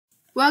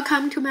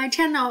Welcome to my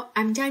channel,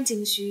 I'm Zhang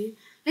Jingxu.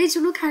 Let's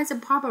look at the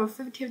problem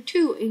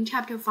 52 in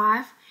chapter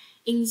 5.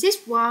 In this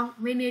one,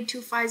 we need to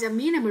find the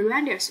minimum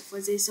radius for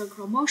this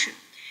circular motion.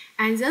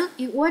 And then,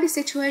 in what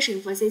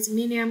situation for this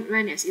minimum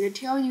radius, it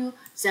tells you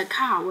the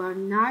car will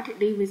not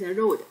leave the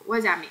road. What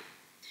does that mean?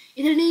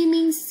 It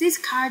means this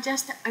car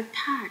just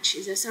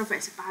attaches the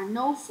surface, but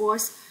no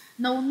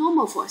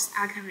normal force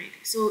acting on it.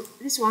 So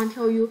this one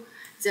tells you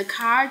the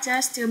car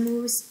just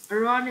moves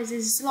around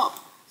this slope.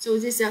 So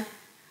this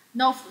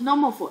no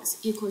normal force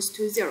equals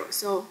to 0.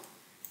 So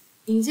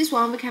in this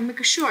one, we can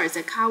make sure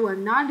the car will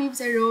not leave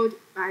the road,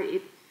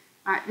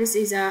 but this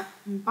is a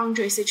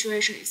boundary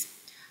situation.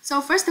 So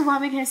first one,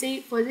 we can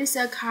see for this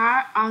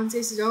car on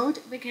this road,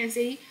 we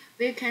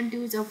can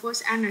do the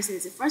force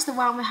analysis. First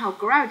one, we have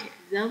gravity,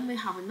 then we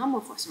have normal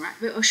force, right?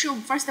 We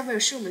assume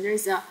there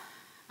is a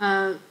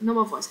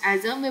normal force,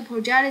 and then we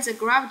project the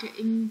gravity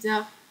in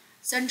the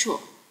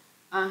central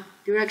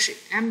direction,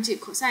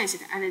 mg cosine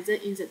theta, and then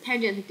in the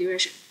tangent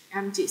direction,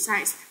 mg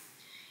sin theta.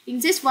 In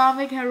this one,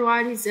 we can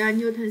write the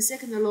Newton's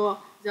second law.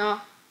 The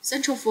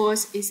central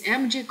force is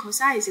mg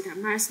cosine theta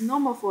minus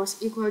normal force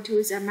equal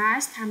to the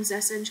mass times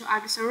the central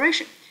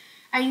acceleration.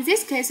 And in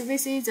this case, we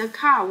see the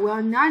car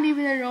will not leave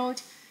the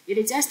road.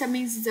 It just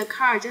means the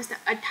car just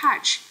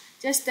attach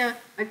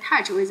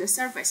with the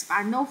surface,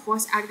 but no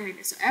force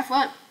acting. So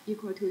F1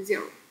 equal to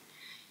 0.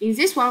 In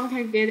this one, we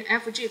can get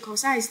Fg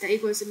cosine theta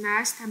equals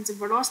mass times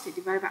velocity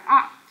divided by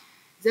r.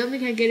 Then we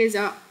can get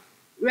the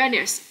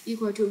radius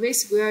equal to v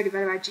squared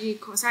divided by g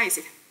cosine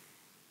theta.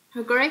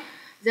 Agree?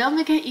 Then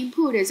we can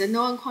input the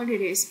known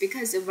quantities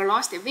because the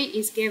velocity v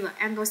is given,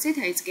 angle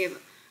theta is given.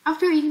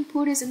 After you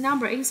input the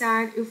number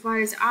inside, you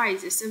find the r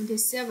is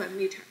 77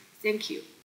 meters. Thank you.